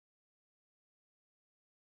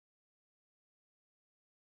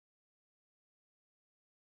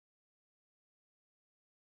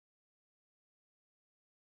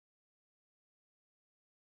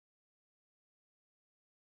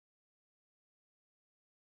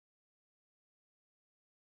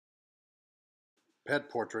pet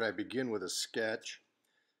portrait, I begin with a sketch.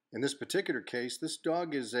 In this particular case, this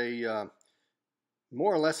dog is a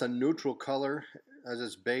more or less a neutral color as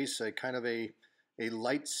its base, a kind of a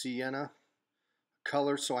light sienna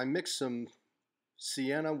color. So I mixed some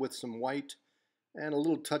sienna with some white and a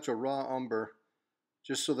little touch of raw umber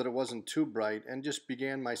just so that it wasn't too bright, and just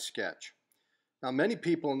began my sketch. Now, many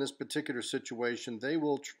people in this particular situation, they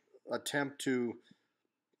will attempt to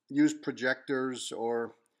use projectors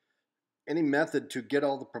or any method to get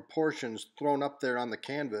all the proportions thrown up there on the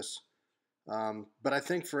canvas. But I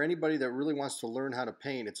think for anybody that really wants to learn how to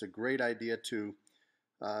paint, it's a great idea to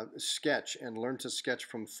sketch and learn to sketch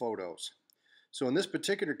from photos. So in this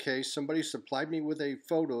particular case, somebody supplied me with a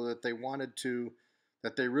photo that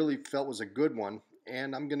that they really felt was a good one,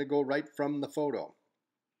 and I'm going to go right from the photo.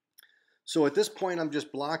 So at this point, I'm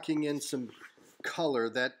just blocking in some color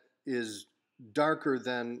that is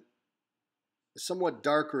somewhat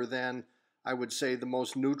darker than I would say the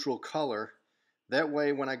most neutral color. That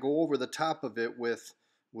way, when I go over the top of it with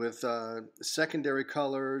secondary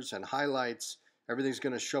colors and highlights, everything's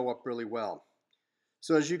going to show up really well.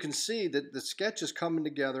 So as you can see, that the sketch is coming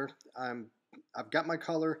together. I've got my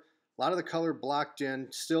color, a lot of the color blocked in,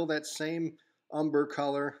 still that same umber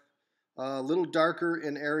color, a little darker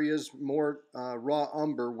in areas, more raw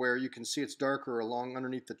umber where you can see it's darker along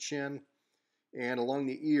underneath the chin and along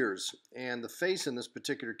the ears. And the face in this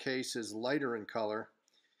particular case is lighter in color.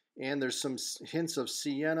 And there's some hints of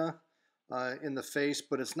sienna in the face,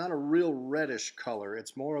 but it's not a real reddish color.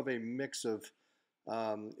 It's more of a mix of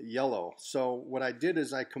yellow. So what I did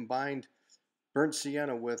is I combined burnt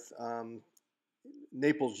sienna with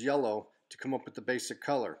Naples yellow to come up with the basic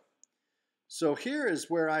color. So here is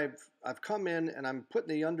where I've come in and I'm putting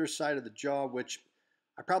the underside of the jaw, which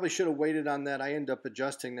I probably should have waited on that. I end up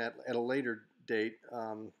adjusting that at a later date,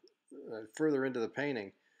 further into the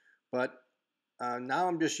painting. But now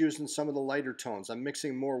I'm just using some of the lighter tones. I'm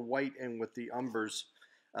mixing more white in with the umbers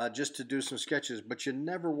just to do some sketches, but you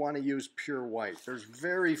never want to use pure white. There's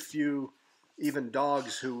very few, even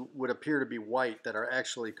dogs, who would appear to be white that are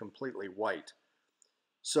actually completely white.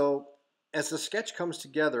 So as the sketch comes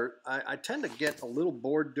together, I tend to get a little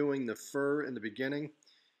bored doing the fur in the beginning,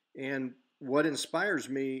 and what inspires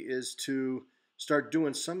me is to start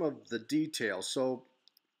doing some of the details. So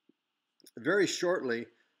very shortly,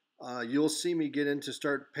 you'll see me get into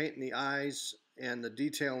start painting the eyes and the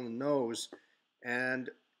detail in the nose, and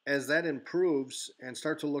as that improves and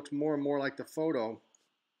starts to look more and more like the photo,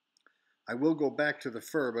 I will go back to the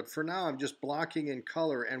fur. But for now, I'm just blocking in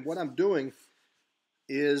color, and what I'm doing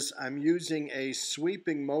is I'm using a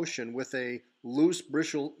sweeping motion with a loose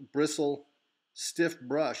bristle stiff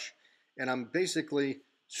brush, and I'm basically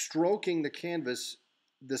stroking the canvas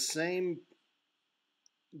the same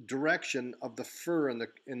direction of the fur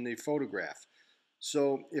in the photograph.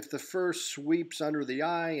 So if the fur sweeps under the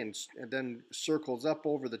eye and then circles up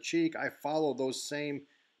over the cheek, I follow those same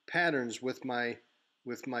patterns with my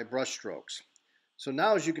brush strokes. So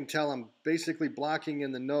now, as you can tell, I'm basically blocking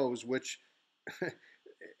in the nose, which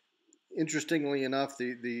interestingly enough,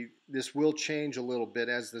 this will change a little bit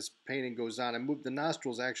as this painting goes on. I move the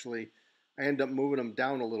nostrils, actually, I end up moving them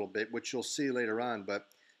down a little bit, which you'll see later on. But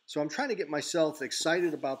so I'm trying to get myself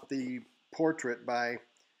excited about the portrait by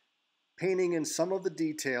painting in some of the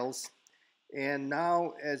details, and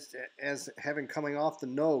now as having coming off the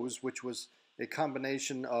nose, which was a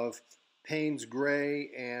combination of Payne's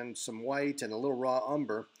gray and some white and a little raw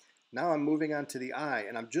umber, now I'm moving on to the eye,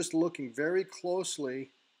 and I'm just looking very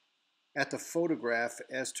closely at the photograph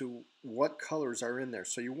as to what colors are in there.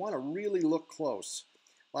 So you want to really look close.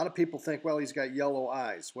 A lot of people think, well, he's got yellow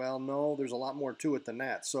eyes. Well, no, there's a lot more to it than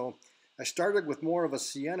that. So I started with more of a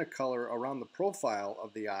sienna color around the profile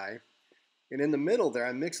of the eye, and in the middle there,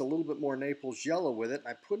 I mix a little bit more Naples yellow with it, and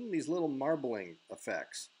I put in these little marbling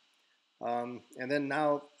effects. And then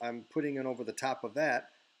now I'm putting in over the top of that,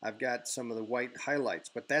 I've got some of the white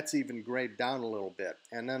highlights, but that's even grayed down a little bit.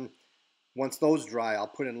 And then once those dry, I'll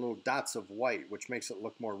put in little dots of white, which makes it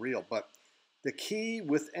look more real. But the key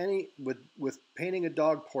with painting a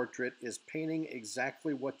dog portrait is painting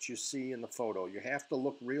exactly what you see in the photo. You have to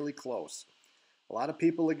look really close. A lot of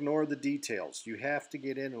people ignore the details. You have to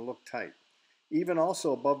get in and look tight. Even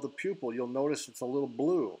also above the pupil, you'll notice it's a little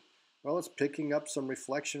blue. Well, it's picking up some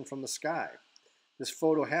reflection from the sky. This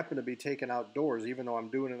photo happened to be taken outdoors, even though I'm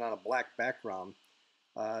doing it on a black background.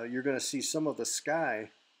 You're going to see some of the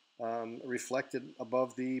sky reflected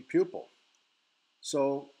above the pupil.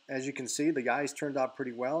 So as you can see, the eyes turned out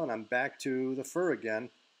pretty well, and I'm back to the fur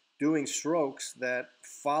again, doing strokes that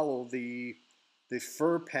follow the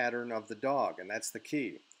fur pattern of the dog, and that's the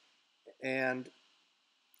key. And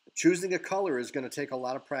choosing a color is going to take a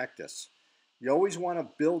lot of practice. You always want to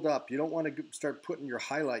build up. You don't want to start putting your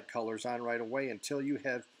highlight colors on right away until you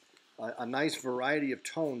have a nice variety of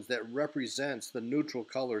tones that represents the neutral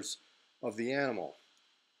colors of the animal.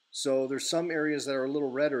 So there's some areas that are a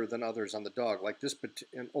little redder than others on the dog, like this,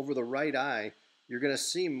 and over the right eye, you're going to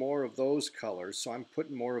see more of those colors, so I'm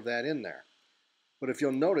putting more of that in there. But if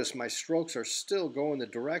you'll notice, my strokes are still going the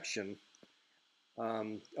direction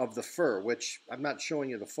of the fur, which I'm not showing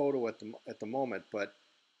you the photo at the moment, but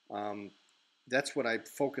that's what I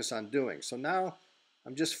focus on doing. So now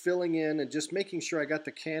I'm just filling in and just making sure I got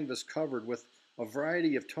the canvas covered with a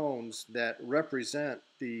variety of tones that represent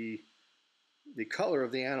the color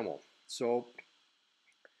of the animal. So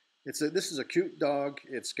this is a cute dog.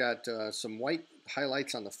 It's got some white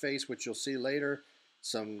highlights on the face, which you'll see later,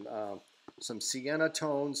 some sienna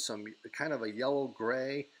tones, some kind of a yellow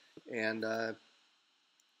gray, and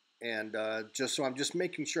just so I'm just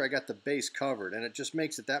making sure I got the base covered, and it just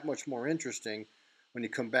makes it that much more interesting when you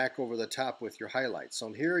come back over the top with your highlights.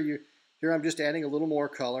 So here I'm just adding a little more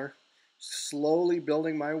color, slowly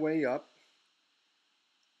building my way up.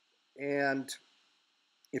 And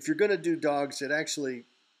if you're going to do dogs,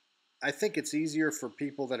 I think it's easier for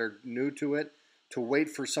people that are new to it to wait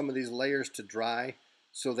for some of these layers to dry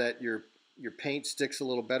so that your paint sticks a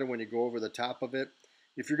little better when you go over the top of it.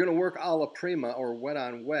 If you're going to work a la prima or wet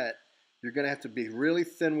on wet, you're going to have to be really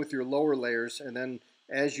thin with your lower layers, and then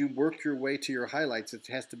as you work your way to your highlights, it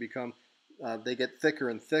has to become, they get thicker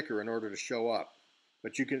and thicker in order to show up.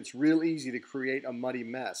 But it's real easy to create a muddy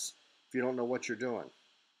mess if you don't know what you're doing.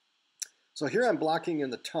 So here I'm blocking in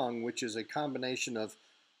the tongue, which is a combination of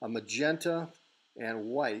a magenta and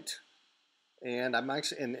white. And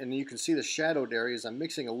and you can see the shadowed areas. I'm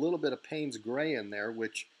mixing a little bit of Payne's gray in there,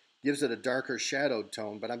 which gives it a darker shadowed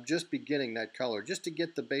tone, but I'm just beginning that color just to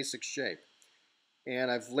get the basic shape.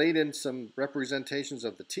 And I've laid in some representations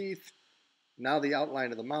of the teeth. Now the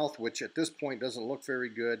outline of the mouth, which at this point doesn't look very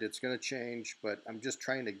good. It's going to change, but I'm just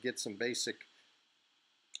trying to get some basic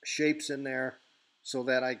shapes in there so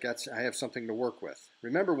that I have something to work with.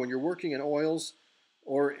 Remember, when you're working in oils,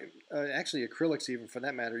 or actually acrylics even for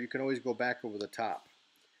that matter, you can always go back over the top.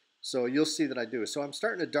 So you'll see that I do. So I'm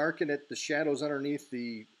starting to darken it, the shadows underneath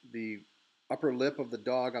the upper lip of the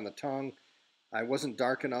dog on the tongue. I wasn't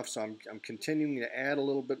dark enough, so I'm continuing to add a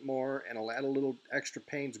little bit more, and I'll add a little extra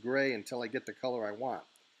Payne's gray until I get the color I want.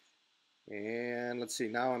 And let's see,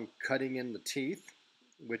 now I'm cutting in the teeth,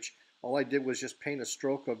 which all I did was just paint a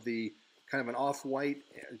stroke of the kind of an off-white,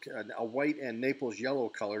 a white and Naples yellow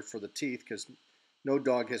color for the teeth, because no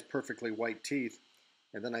dog has perfectly white teeth.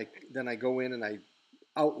 And then I go in and I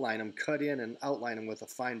outline them, cut in and outline them with a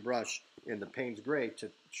fine brush in the Payne's gray to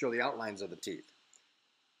show the outlines of the teeth.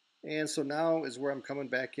 And so now is where I'm coming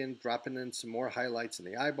back in, dropping in some more highlights in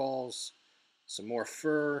the eyeballs, some more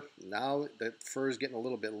fur. Now the fur is getting a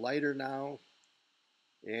little bit lighter now.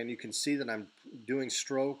 And you can see that I'm doing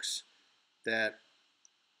strokes that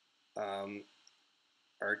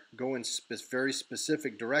are going very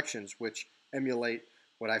specific directions, which emulate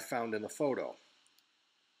what I found in the photo.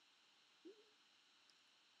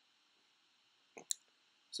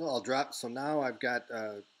 So I'll drop. So now I've got,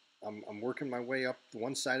 I'm working my way up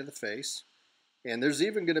one side of the face, and there's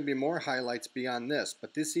even going to be more highlights beyond this.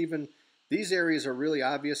 But these areas are really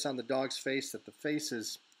obvious on the dog's face, that the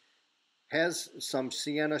face has some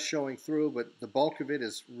sienna showing through, but the bulk of it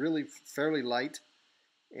is really fairly light.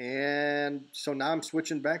 And so now I'm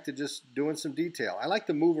switching back to just doing some detail. I like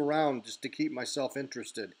to move around just to keep myself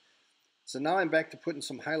interested. So now I'm back to putting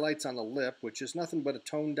some highlights on the lip, which is nothing but a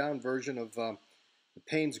toned down version of the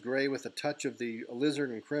Payne's gray with a touch of the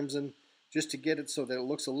alizarin and crimson, just to get it so that it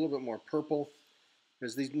looks a little bit more purple.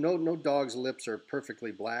 Because no dog's lips are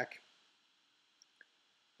perfectly black.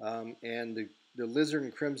 And the alizarin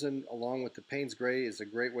and crimson along with the Payne's gray is a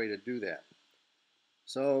great way to do that.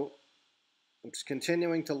 So I'm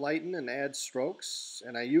continuing to lighten and add strokes,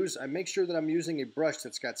 and I make sure that I'm using a brush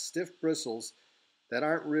that's got stiff bristles that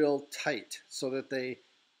aren't real tight, so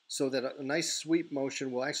that a nice sweep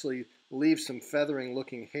motion will actually leave some feathering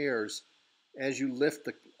looking hairs as you lift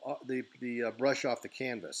the brush off the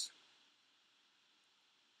canvas.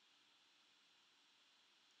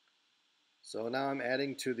 So now I'm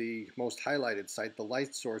adding to the most highlighted site. The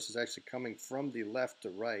light source is actually coming from the left to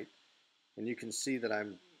right, and you can see that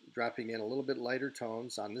I'm dropping in a little bit lighter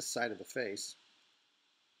tones on this side of the face.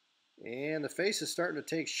 And the face is starting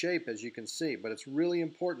to take shape, as you can see, but it's really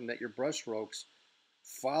important that your brush strokes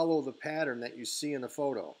follow the pattern that you see in the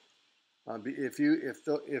photo.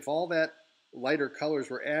 If all that lighter colors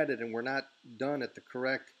were added and were not done at the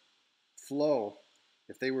correct flow,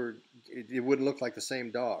 If they were, it wouldn't look like the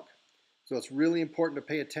same dog. So it's really important to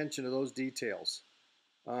pay attention to those details.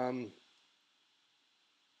 Um,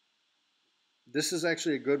 this is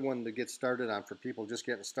actually a good one to get started on for people just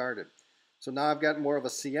getting started. So now I've got more of a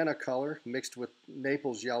sienna color mixed with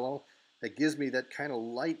Naples yellow that gives me that kind of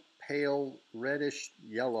light pale reddish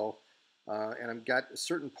yellow. And I've got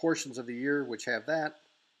certain portions of the ear which have that.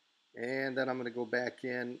 And then I'm going to go back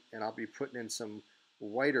in and I'll be putting in some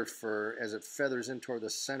whiter fur as it feathers in toward the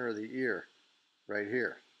center of the ear right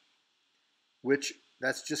here, which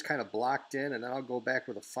that's just kind of blocked in, and then I'll go back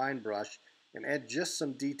with a fine brush and add just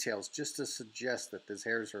some details just to suggest that these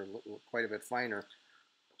hairs are quite a bit finer.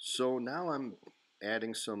 So now I'm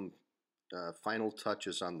adding some final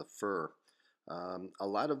touches on the fur. A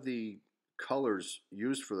lot of the colors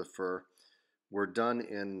used for the fur were done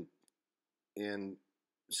in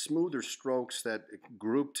smoother strokes that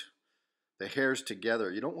grouped the hairs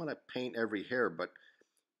together. You don't want to paint every hair, but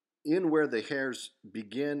in where the hairs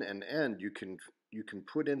begin and end, you can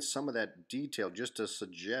put in some of that detail just to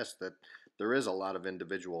suggest that there is a lot of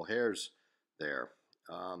individual hairs there.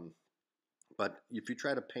 But if you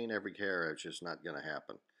try to paint every hair, it's just not going to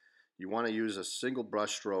happen. You want to use a single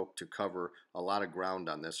brush stroke to cover a lot of ground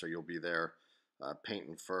on this, or you'll be there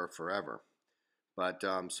painting fur forever. But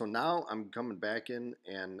so now I'm coming back in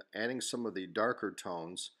and adding some of the darker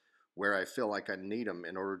tones where I feel like I need them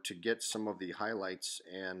in order to get some of the highlights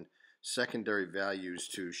and secondary values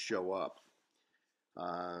to show up.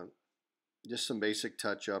 Just some basic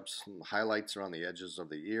touch-ups, some highlights around the edges of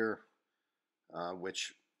the ear,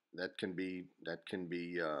 which that can be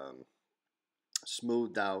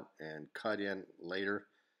smoothed out and cut in later.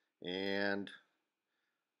 And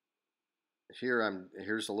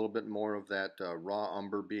here's a little bit more of that raw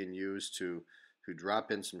umber being used to drop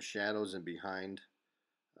in some shadows in behind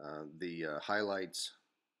the highlights.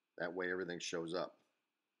 That way everything shows up.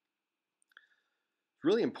 It's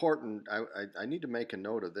really important. I need to make a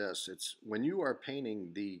note of this. It's when you are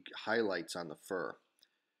painting the highlights on the fur.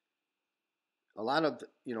 A lot of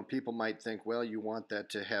people might think, well, you want that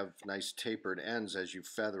to have nice tapered ends as you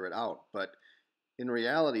feather it out, but in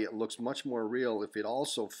reality it looks much more real if it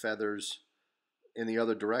also feathers in the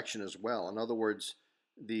other direction as well. In other words,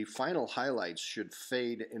 the final highlights should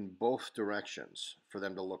fade in both directions for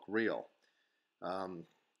them to look real.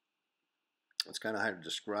 It's kind of hard to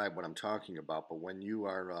describe what I'm talking about, but when you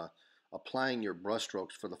are applying your brush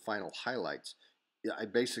strokes for the final highlights,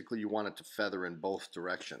 basically you want it to feather in both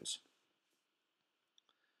directions.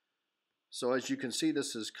 So as you can see,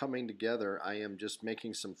 this is coming together. I am just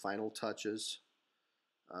making some final touches,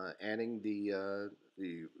 adding the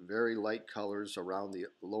very light colors around the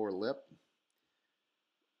lower lip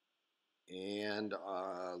and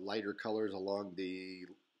lighter colors along the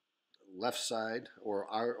left side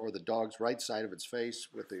or the dog's right side of its face,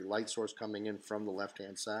 with the light source coming in from the left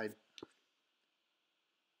hand side,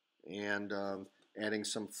 and adding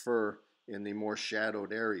some fur in the more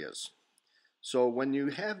shadowed areas. So when you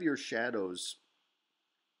have your shadows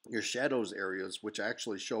areas, which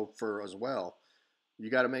actually show fur as well,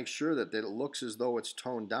 you got to make sure that it looks as though it's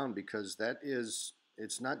toned down, because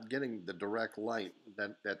it's not getting the direct light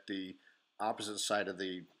that the opposite side of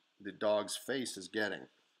the dog's face is getting.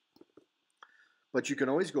 But you can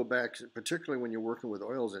always go back, particularly when you're working with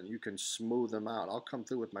oils, and you can smooth them out. I'll come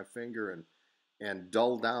through with my finger and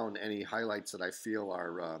dull down any highlights that I feel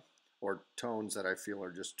are, or tones that I feel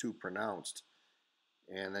are just too pronounced.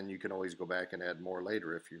 And then you can always go back and add more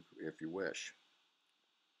later if you wish.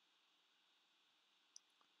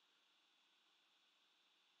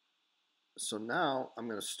 So now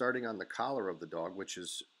I'm starting on the collar of the dog, which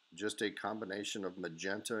is just a combination of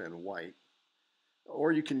magenta and white.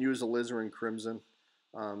 Or you can use alizarin crimson.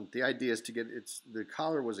 The idea is to get the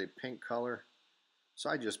collar was a pink color, so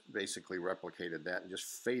I just basically replicated that and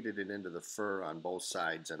just faded it into the fur on both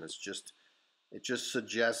sides, and it just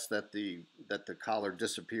suggests that the collar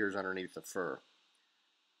disappears underneath the fur.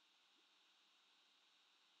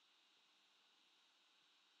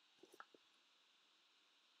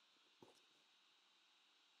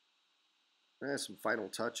 And some final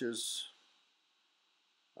touches.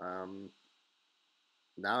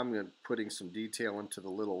 Now I'm putting some detail into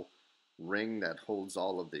the little ring that holds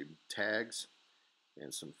all of the tags,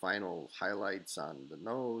 and some final highlights on the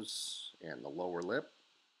nose and the lower lip.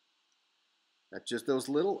 That's just those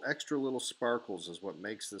extra little sparkles is what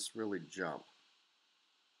makes this really jump.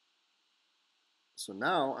 So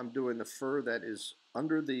now I'm doing the fur that is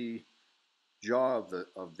under the jaw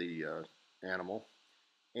of the animal,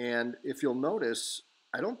 and if you'll notice,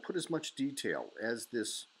 I don't put as much detail as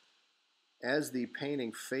the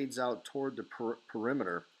painting fades out toward the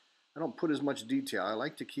perimeter. I don't put as much detail. I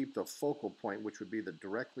like to keep the focal point, which would be the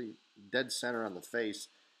directly dead center on the face,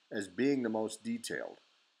 as being the most detailed.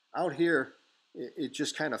 Out here, it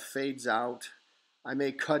just kind of fades out. I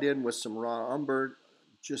may cut in with some raw umber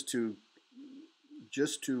just to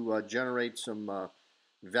generate some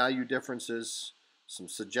value differences, some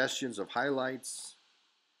suggestions of highlights,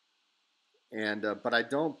 and but I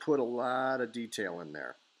don't put a lot of detail in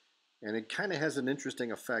there. And it kind of has an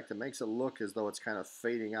interesting effect. It makes it look as though it's kind of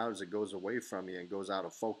fading out as it goes away from you and goes out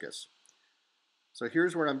of focus. So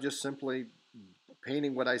here's where I'm just simply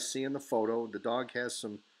painting what I see in the photo. The dog has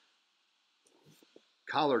some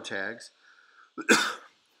collar tags,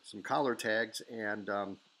 and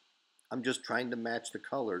I'm just trying to match the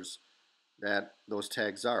colors that those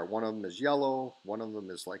tags are. One of them is yellow, one of them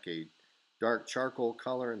is like a dark charcoal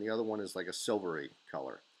color, and the other one is like a silvery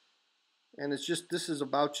color. And it's just, this is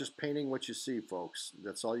about just painting what you see, folks.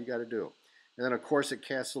 That's all you got to do. And then, of course, it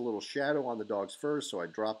casts a little shadow on the dog's fur, so I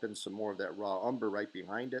drop in some more of that raw umber right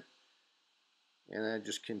behind it. And then I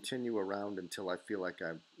just continue around until I feel like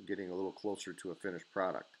I'm getting a little closer to a finished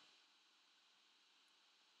product.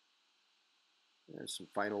 There's some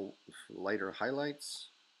final lighter highlights.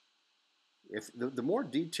 If the more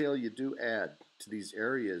detail you do add to these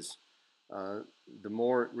areas, the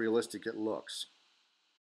more realistic it looks.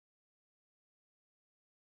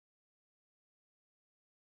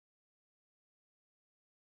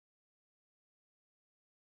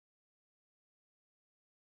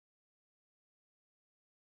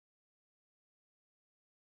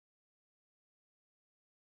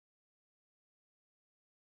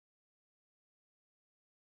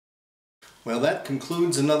 Well, that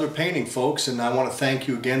concludes another painting, folks, and I want to thank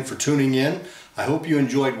you again for tuning in. I hope you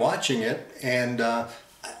enjoyed watching it, and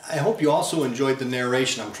I hope you also enjoyed the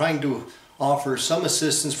narration. I'm trying to offer some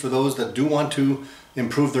assistance for those that do want to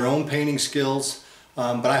improve their own painting skills,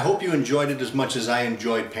 but I hope you enjoyed it as much as I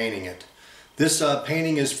enjoyed painting it. This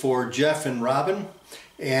painting is for Jeff and Robin,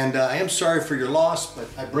 and I am sorry for your loss, but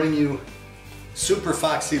I bring you Super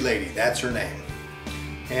Foxy Lady. That's her name.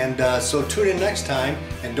 And so tune in next time,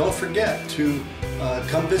 and don't forget to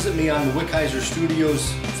come visit me on the Wickheiser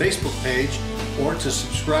Studios Facebook page, or to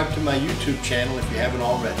subscribe to my YouTube channel if you haven't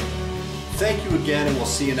already. Thank you again, and we'll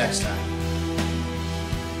see you next time.